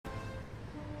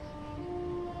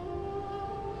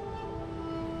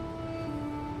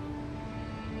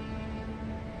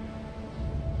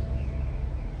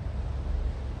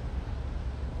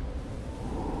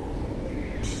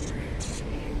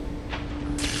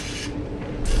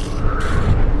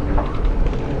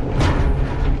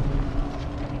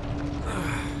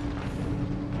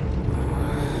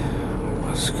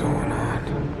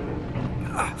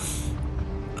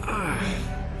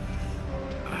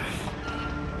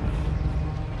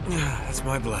That's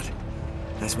my blood.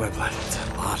 That's my blood. It's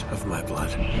a lot of my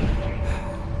blood.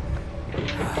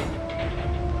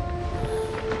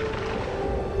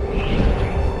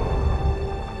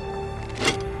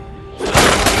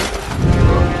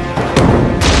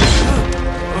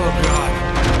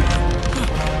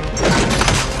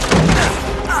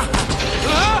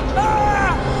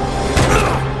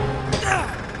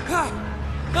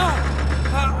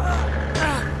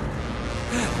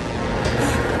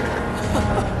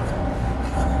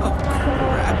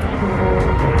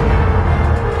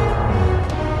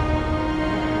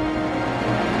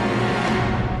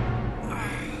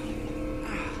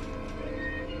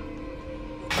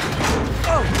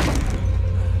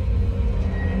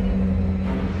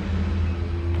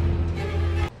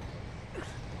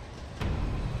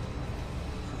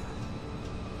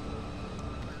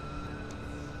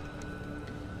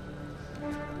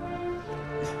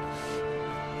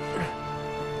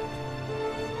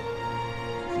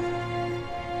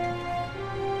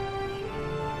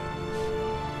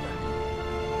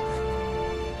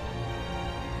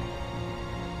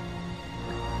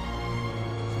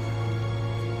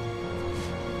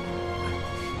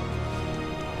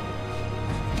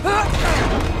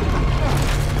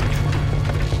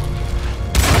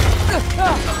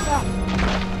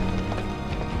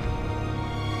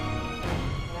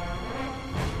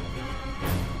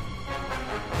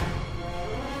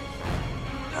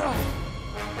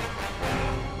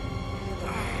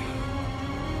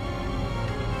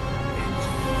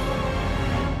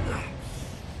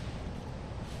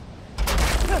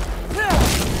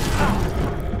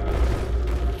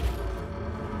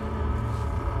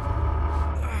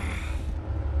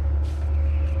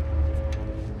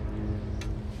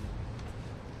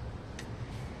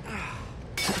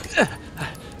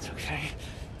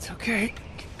 Okay,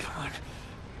 come on.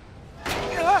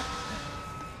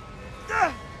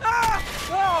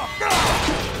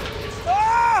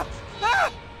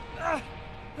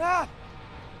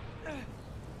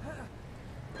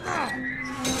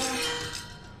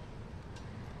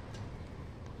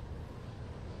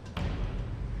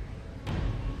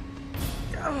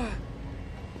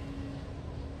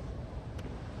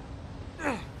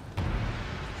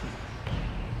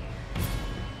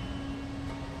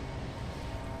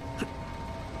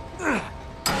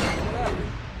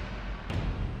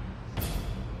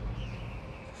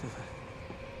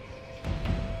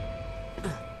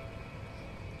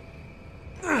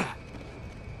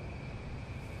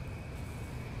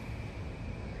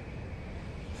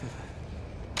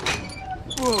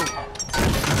 Whoa.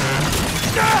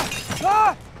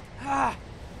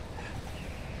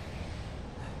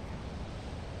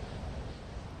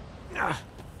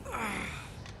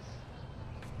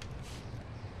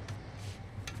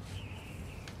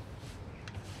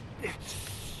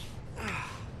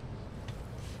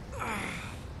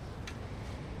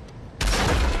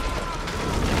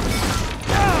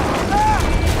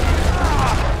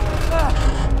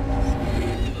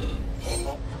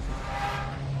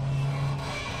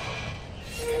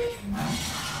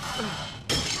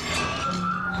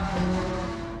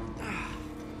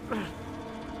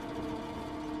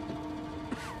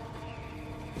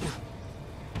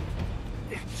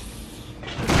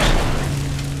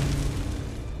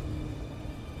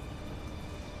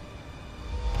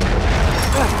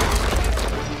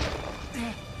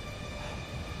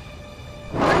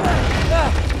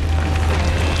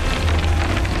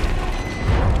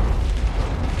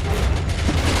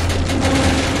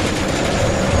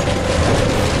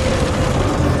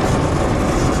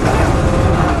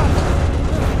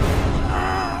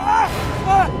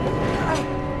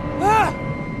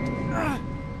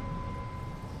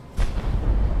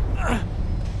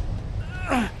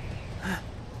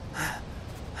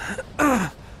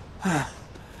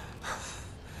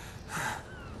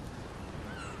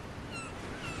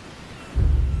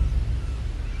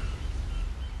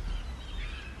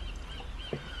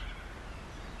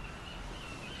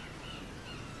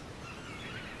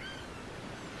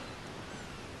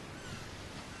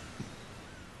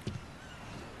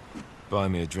 Buy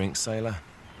me a drink, sailor.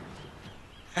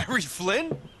 Harry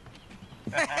Flynn?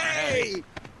 Hey!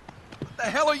 What the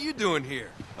hell are you doing here?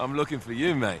 I'm looking for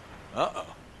you, mate. Uh-oh.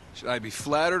 Should I be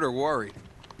flattered or worried?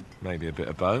 Maybe a bit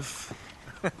of both.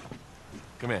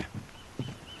 Come here.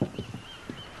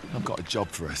 I've got a job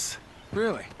for us.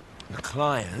 Really? The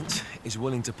client is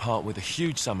willing to part with a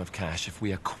huge sum of cash if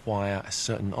we acquire a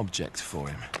certain object for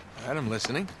him. All right, I'm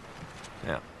listening.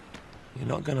 Now, you're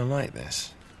not gonna like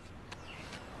this.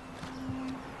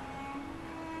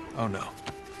 Oh, no.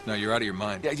 No, you're out of your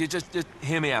mind. Yeah, you just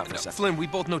hear me out for a second. Flynn, we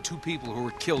both know two people who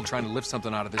were killed trying to lift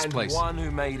something out of this place. And one who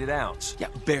made it out. Yeah,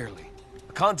 barely.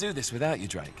 I can't do this without you,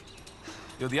 Drake.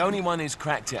 You're the only one who's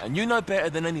cracked it, and you know better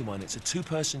than anyone it's a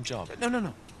two-person job.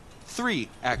 No. 3,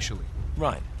 actually.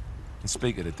 Right. And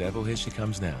speak of the devil, here she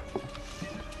comes now.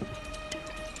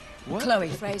 What? Chloe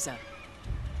Frazer.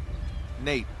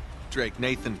 Nate. Drake.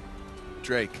 Nathan.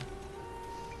 Drake.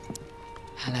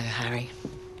 Hello, Harry.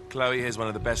 Chloe is one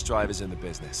of the best drivers in the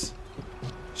business.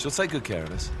 She'll take good care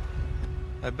of us.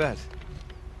 I bet.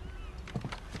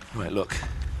 Right, look.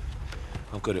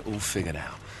 I've got it all figured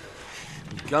out.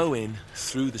 We go in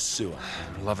through the sewer.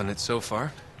 I'm loving it so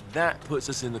far. That puts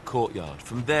us in the courtyard.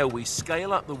 From there, we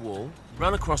scale up the wall,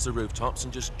 run across the rooftops,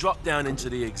 and just drop down into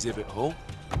the exhibit hall.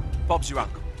 Bob's your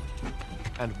uncle.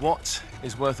 And what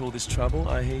is worth all this trouble,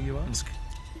 I hear you ask?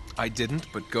 I didn't,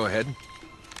 but go ahead.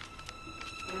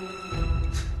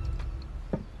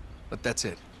 But that's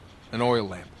it. An oil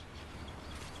lamp.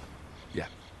 Yeah.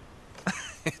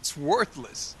 It's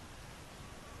worthless.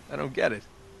 I don't get it.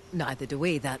 Neither do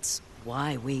we. That's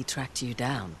why we tracked you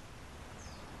down.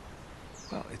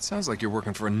 Well, it sounds like you're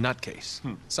working for a nutcase.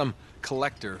 Some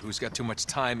collector who's got too much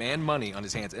time and money on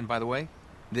his hands. And by the way,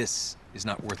 this is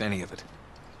not worth any of it.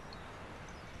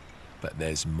 But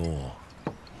there's more.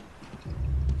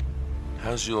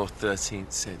 How's your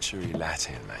 13th century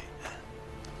Latin, mate?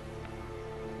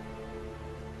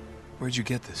 Where'd you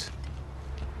get this?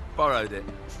 Borrowed it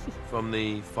from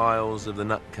the files of the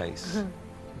nutcase.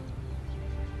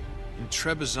 In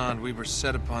Trebizond, we were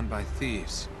set upon by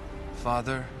thieves.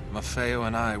 Father, Maffeo,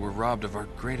 and I were robbed of our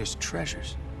greatest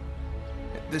treasures.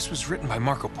 This was written by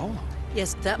Marco Polo.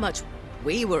 Yes, that much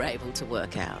we were able to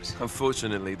work out.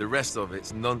 Unfortunately, the rest of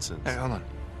it's nonsense. Hey, hold on.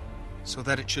 So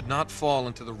that it should not fall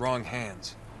into the wrong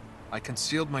hands, I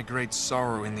concealed my great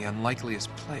sorrow in the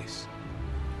unlikeliest place.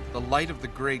 The light of the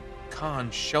great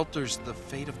Khan shelters the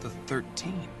fate of the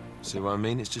 13. See what I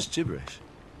mean? It's just gibberish.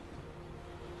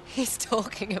 He's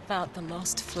talking about the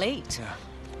Lost Fleet. Yeah.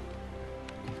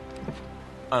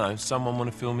 I know, someone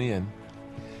want to fill me in?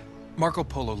 Marco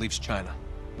Polo leaves China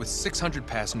with 600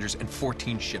 passengers and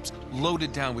 14 ships,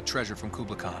 loaded down with treasure from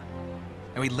Kublai Khan.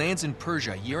 And he lands in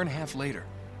Persia a year and a half later,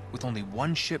 with only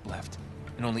 1 ship left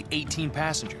and only 18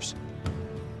 passengers.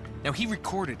 Now, he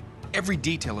recorded every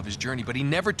detail of his journey, but he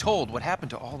never told what happened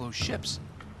to all those ships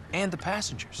and the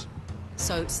passengers.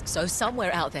 So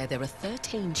somewhere out there are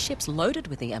 13 ships loaded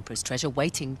with the Emperor's treasure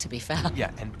waiting to be found.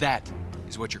 Yeah, and that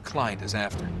is what your client is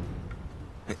after.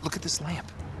 Hey, look at this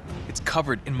lamp. It's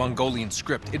covered in Mongolian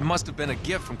script. It must have been a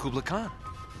gift from Kublai Khan.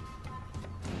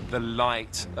 The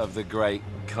light of the great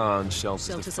Khan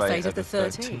shelters the fate of the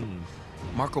 13.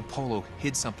 Marco Polo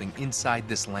hid something inside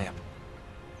this lamp.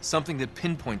 Something that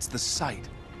pinpoints the site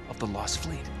of the Lost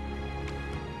Fleet.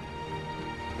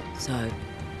 So,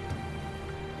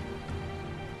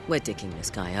 we're dicking this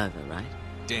guy over, right?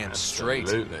 Damn straight.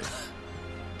 Absolutely.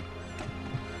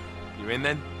 You in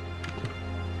then?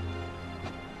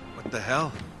 What the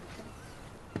hell?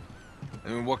 I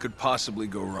mean, what could possibly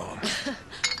go wrong?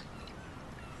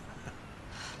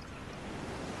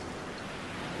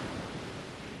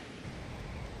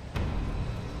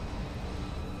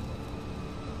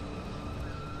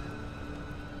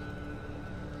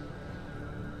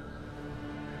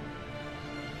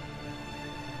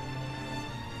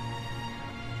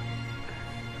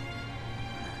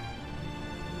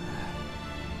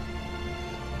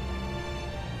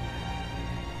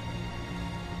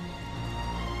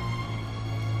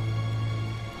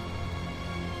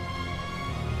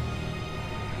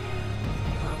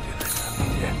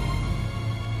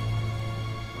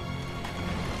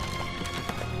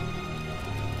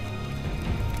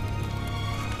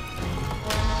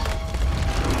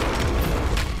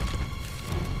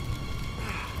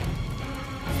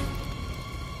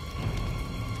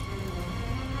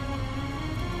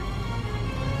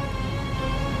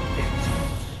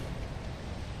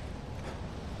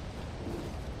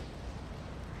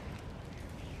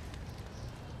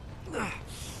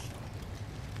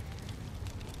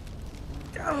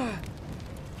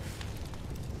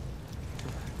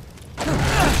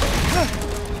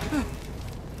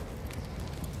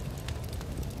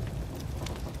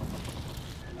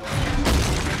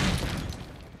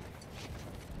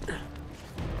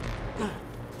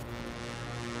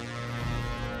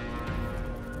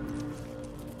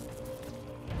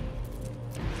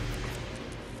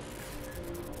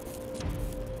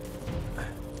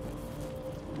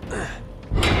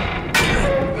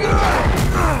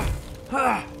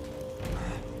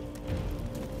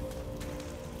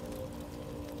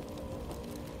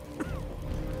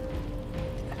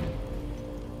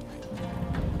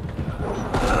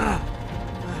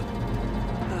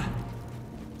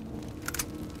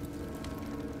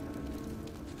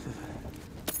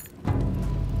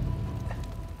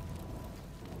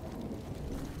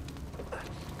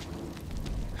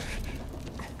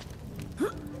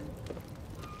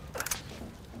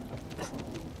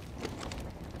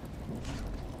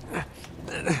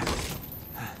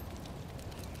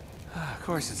 Of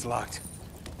course it's locked.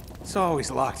 It's always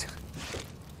locked.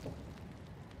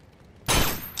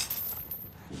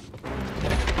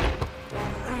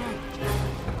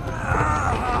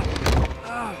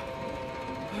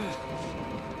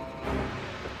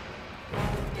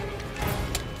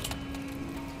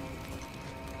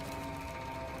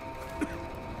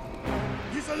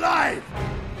 He's alive!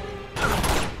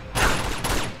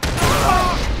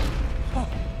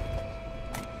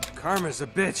 Karma's a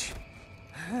bitch.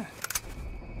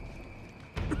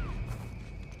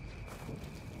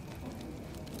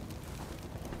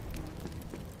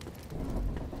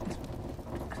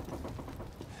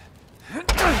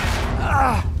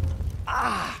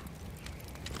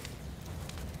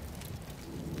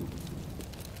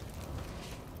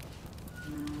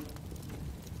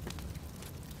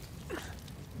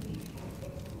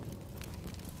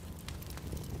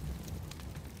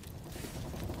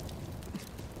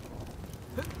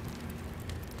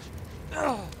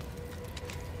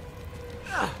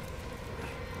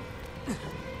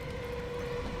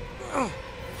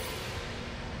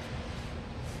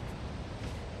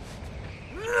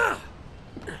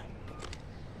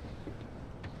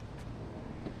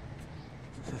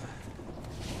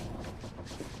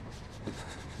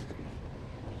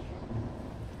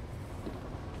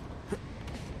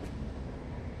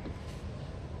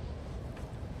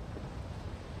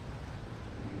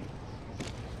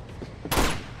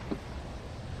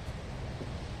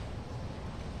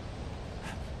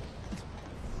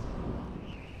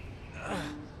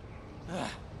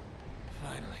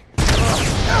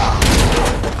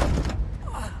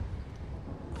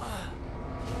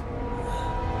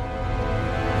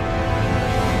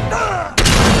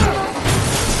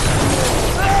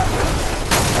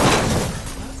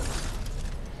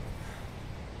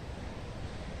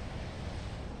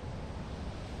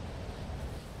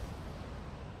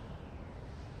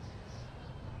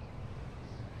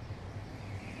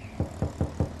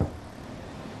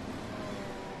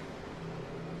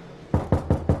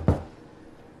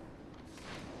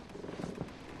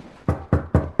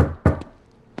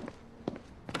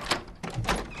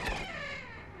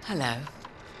 Hello.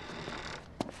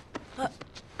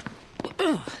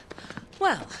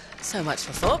 Well, so much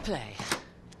for foreplay.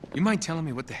 You mind telling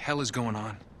me what the hell is going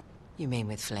on? You mean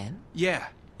with Flynn? Yeah,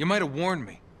 you might have warned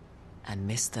me. And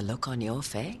missed the look on your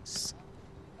face?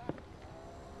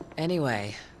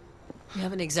 Anyway, you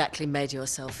haven't exactly made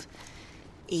yourself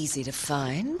easy to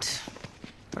find.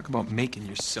 Talk about making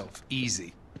yourself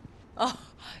easy. Oh,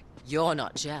 you're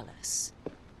not jealous.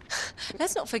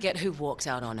 Let's not forget who walked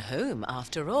out on whom.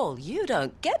 After all, you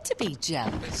don't get to be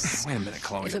jealous. Wait a minute,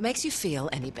 Chloe. If it makes you feel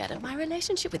any better, my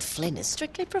relationship with Flynn is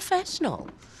strictly professional.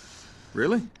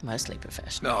 Really? Mostly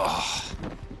professional. Oh.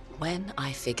 When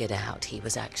I figured out he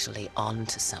was actually on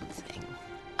to something,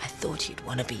 I thought you'd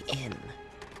want to be in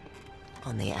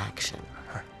on the action.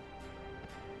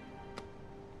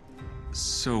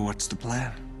 So what's the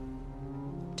plan?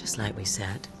 Just like we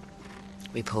said.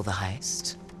 We pull the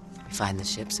heist, we find the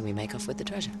ships, and we make off with the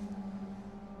treasure.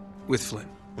 With Flynn?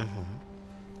 Mm-hmm.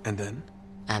 And then?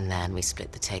 And then we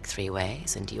split the take 3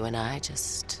 ways, and you and I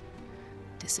just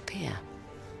disappear.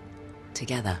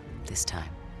 Together, this time.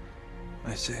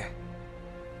 I see.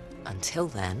 Until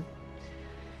then,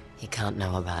 he can't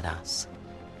know about us.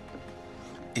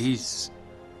 He's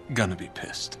gonna be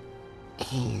pissed.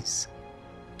 He's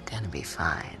gonna be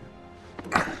fine.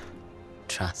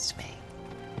 Trust me.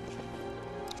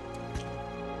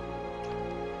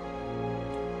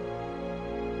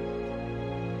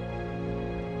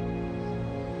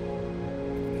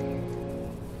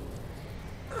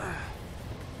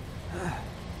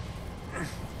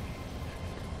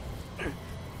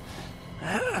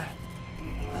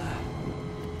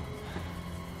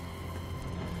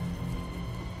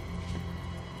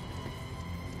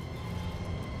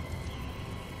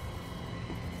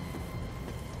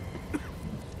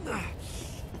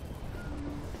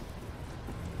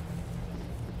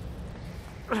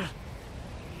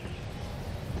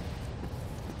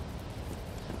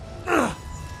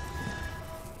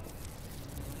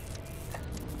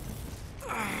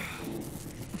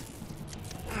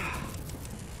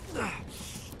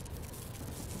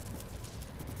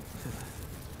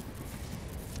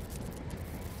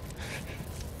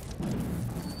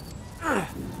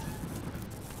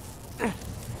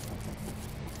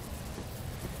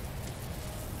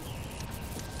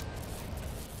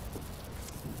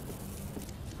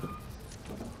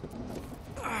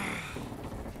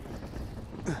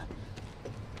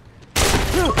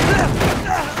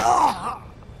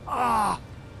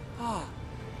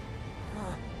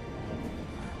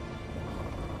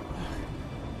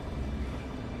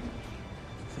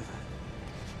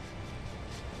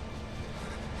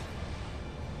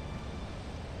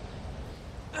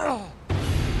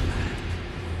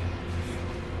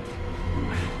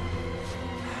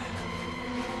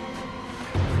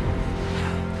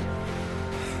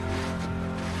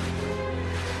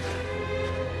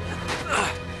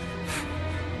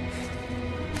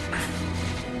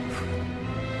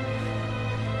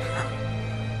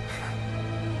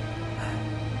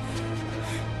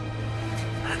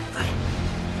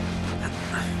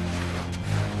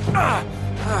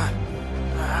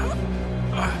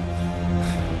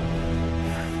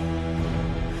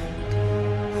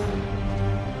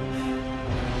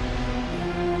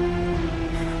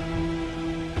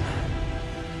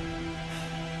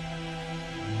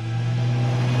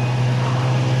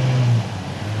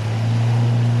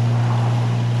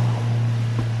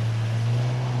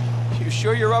 You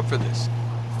sure you're up for this?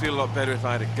 Feel a lot better if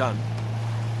I had a gun.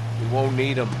 We won't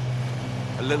need them.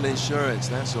 A little insurance,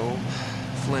 that's all.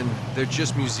 Flynn, they're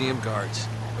just museum guards.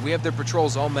 And we have their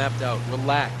patrols all mapped out.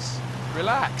 Relax.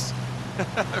 Relax.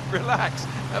 Relax.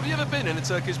 Have you ever been in a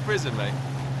Turkish prison, mate?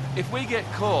 If we get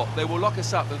caught, they will lock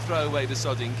us up and throw away the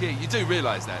sodding key. You do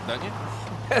realise that, don't you?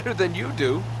 Better than you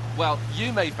do. Well,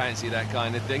 you may fancy that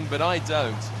kind of thing, but I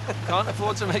don't. Can't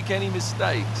afford to make any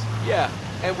mistakes. Yeah,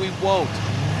 and we won't.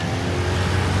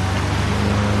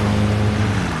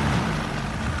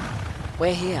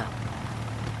 We're here.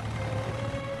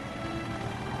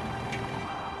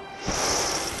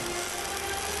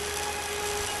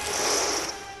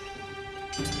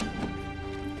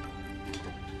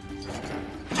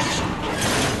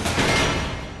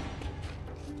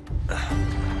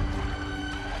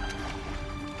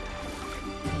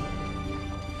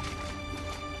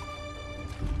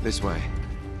 This way.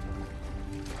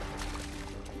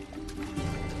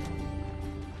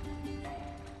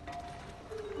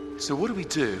 So what do we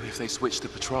do if they switch the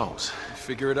patrols?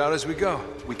 Figure it out as we go.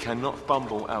 We cannot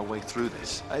fumble our way through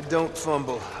this. I don't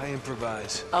fumble, I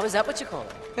improvise. Oh, is that what you call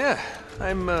it? Yeah,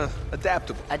 I'm,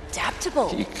 adaptable.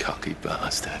 Adaptable? You cocky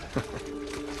bastard.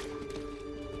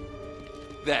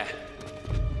 There.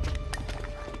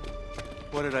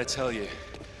 What did I tell you?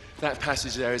 That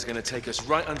passage there is going to take us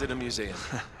right under the museum.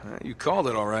 You called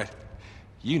it all right.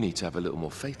 You need to have a little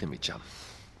more faith in me, chum.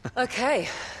 Okay,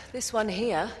 this one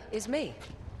here is me.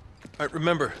 All right,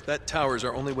 remember, that tower is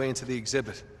our only way into the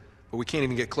exhibit. But we can't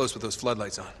even get close with those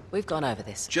floodlights on. We've gone over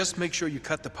this. Just make sure you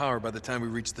cut the power by the time we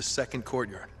reach the second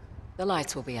courtyard. The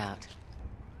lights will be out.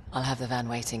 I'll have the van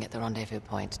waiting at the rendezvous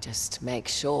point. Just make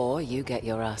sure you get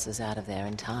your asses out of there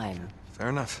in time. Fair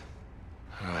enough.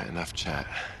 All right, enough chat.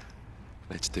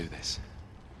 Let's do this.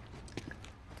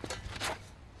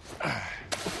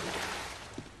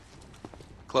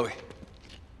 Chloe.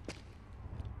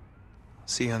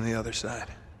 See you on the other side.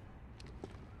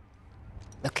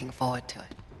 Looking forward to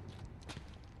it.